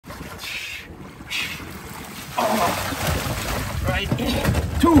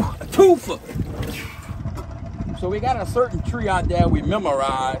right? Two for. So we got a certain tree out there we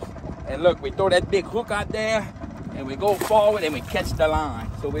memorize, and look, we throw that big hook out there, and we go forward and we catch the line.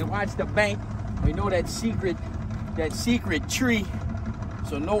 So we watch the bank. We know that secret tree,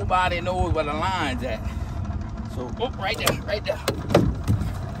 so nobody knows where the line's at. So, oh, right there, right there.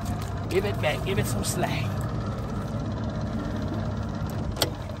 Give it back, give it some slack.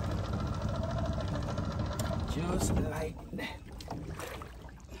 Just like that.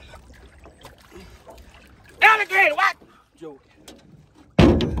 Alligator, what? Joke.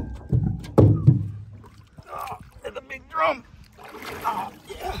 Oh, there's a big drum. Oh,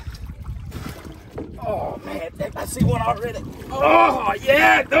 yeah. Oh, man, I see one already. Oh,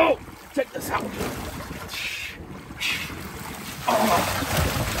 yeah, dude. Check this out.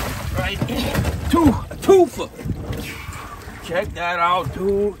 Oh, right there. Two for. Check that out,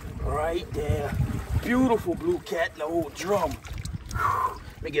 dude. Right there. Beautiful blue cat in the old drum.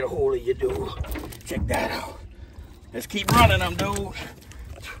 Let me get a hold of you, dude. Check that out. Let's keep running them, dude.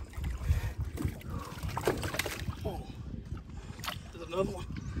 Oh, there's another one.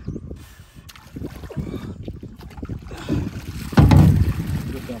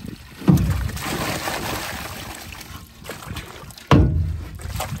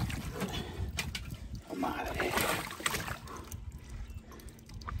 Come out of there.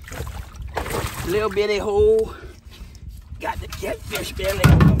 Little bitty hole. Got the catfish belly.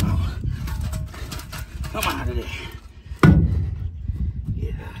 Come on. Come out of there.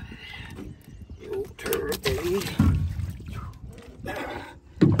 Get out of there. You old turd, baby.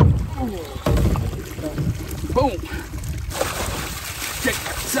 Boom. Check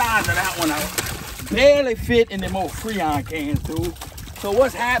the size of that one out. Barely fit in them old Freon cans, dude. So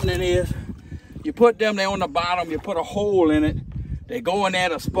what's happening is, you put them there on the bottom, you put a hole in it. They go in there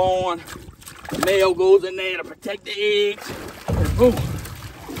to spawn. The male goes in there to protect the eggs. And boom.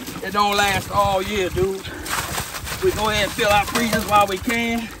 It don't last all year, dude. We go ahead and fill our freezers while we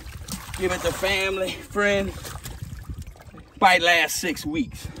can. Give it to family, friends. Might last 6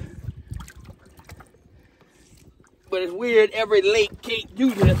 weeks. But it's weird, every lake can't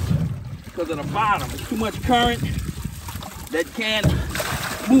do this because of the bottom. There's too much current. That can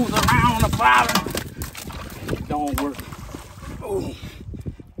moves around on the bottom. It don't work. Oh.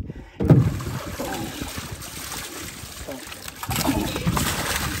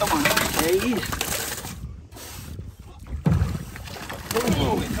 Come on, there he is.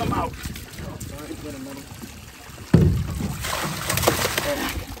 Oh, come out.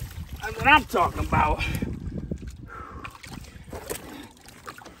 That's what I'm talking about.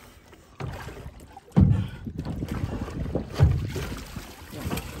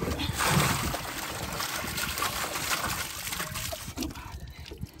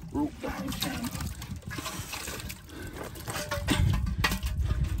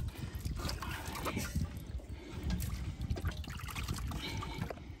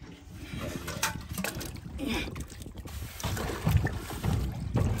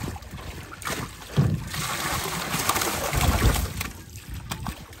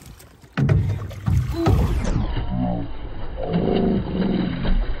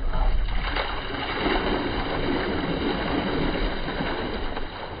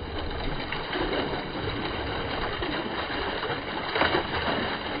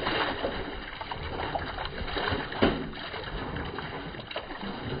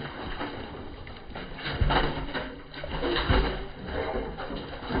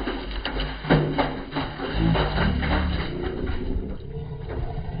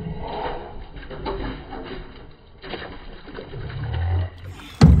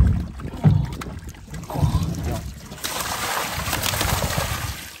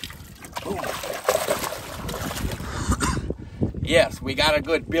 Yes, we got a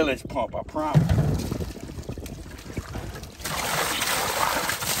good bilge pump, I promise.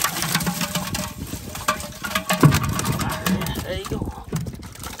 There you go.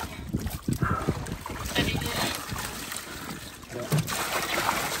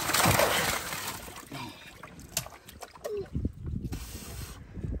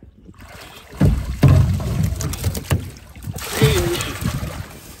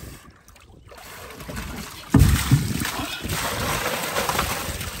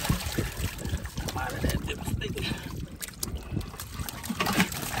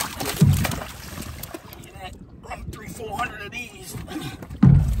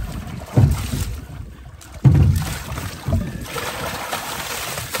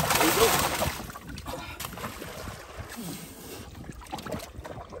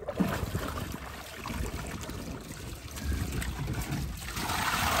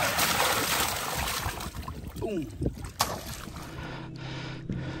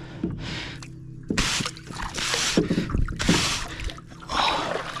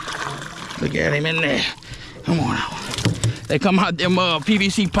 Look at him in there. Come on out. They come out them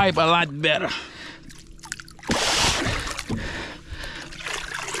PVC pipe a lot better.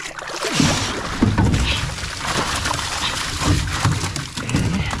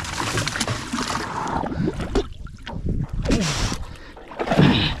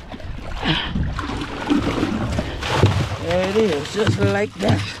 There it is, just like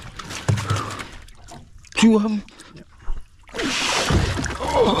that. 2 of them.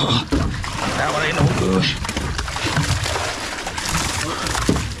 Oh, that one ain't no good.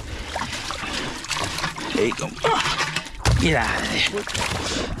 There you go. Get out of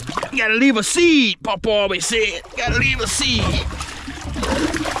there. You gotta leave a seed, Papa always said. Gotta leave a seed.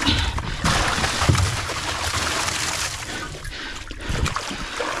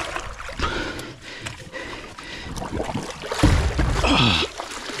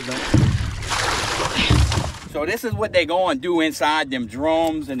 So this is what they gonna do inside them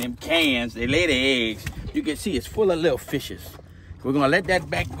drums and them cans. They lay their eggs. You can see it's full of little fishes. We're gonna let that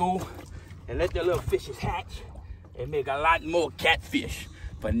back go and let the little fishes hatch and make a lot more catfish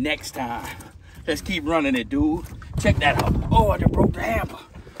for next time. Let's keep running it, dude. Check that out. Oh, I just broke the hammer.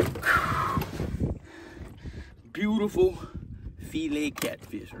 Beautiful filet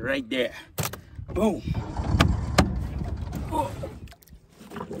catfish right there. Boom. Oh.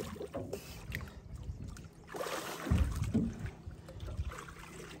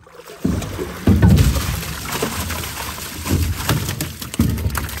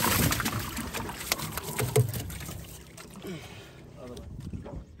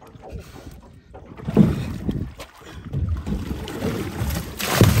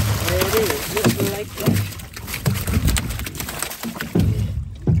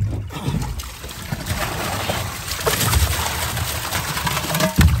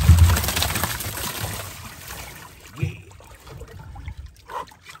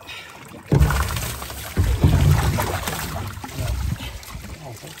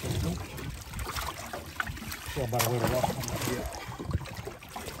 About a way to walk.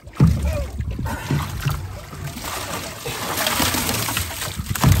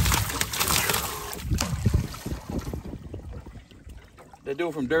 The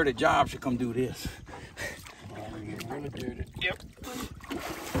dude from Dirty Job should come do this. Get really dirty. Yep.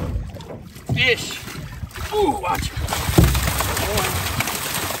 Fish. Ooh, watch.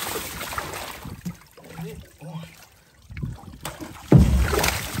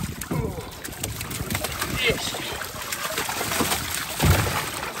 Fish.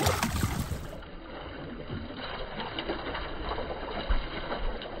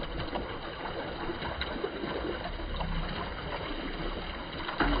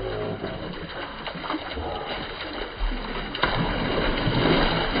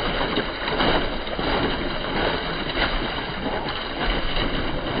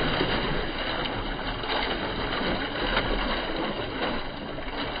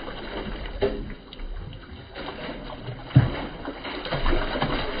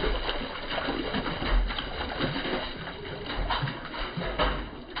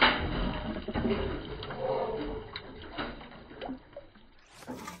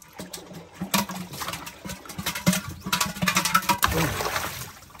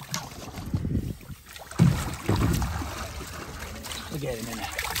 Look at him in there.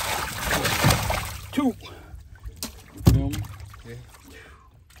 2.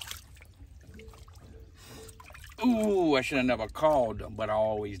 Ooh, I should have never called them, but I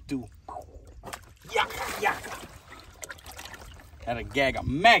always do. Yaka, yaka. Had a gag of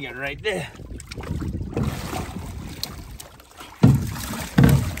maggot right there.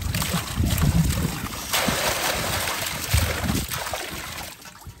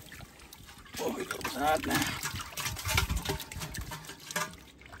 Oh, it goes out now.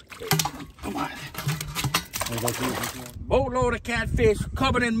 Come on. Boatload of catfish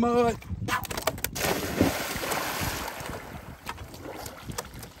covered in mud.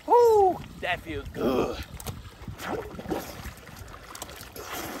 Ooh, that feels good.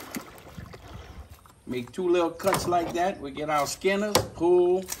 Make 2 little cuts like that. We get our skinners,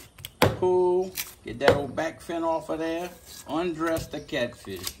 pull, get that old back fin off of there, undress the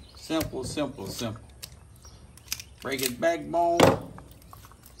catfish. Simple, simple, simple. Break its backbone,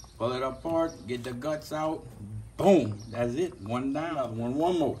 pull it apart, get the guts out, boom, that's it. One down, one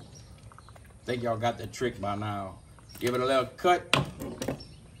more. Think y'all got the trick by now. Give it a little cut,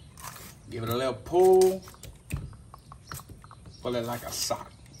 give it a little pull, pull it like a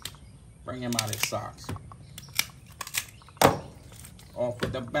sock. Bring him out his socks. Off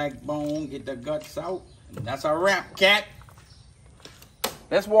with the backbone, get the guts out. And that's a wrap, cat.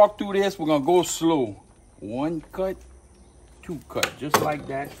 Let's walk through this. We're gonna go slow. 1 cut, 2 cut, just like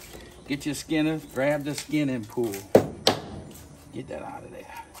that. Get your skinners, grab the skin and pull. Get that out of there.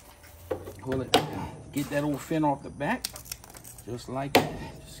 Pull it down. Get that old fin off the back, just like that.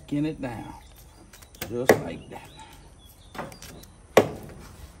 Skin it down, just like that.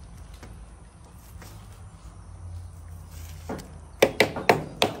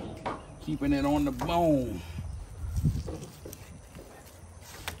 Keeping it on the bone.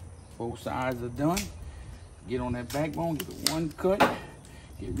 Both sides are done. Get on that backbone, give it one cut.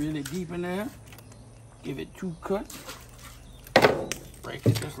 Get really deep in there. Give it 2 cuts. Break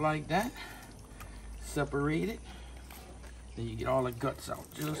it just like that. Separate it. Then you get all the guts out,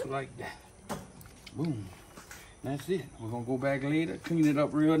 just like that. Boom. That's it. We're gonna go back later, clean it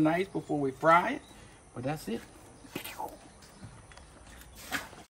up real nice before we fry it. But that's it.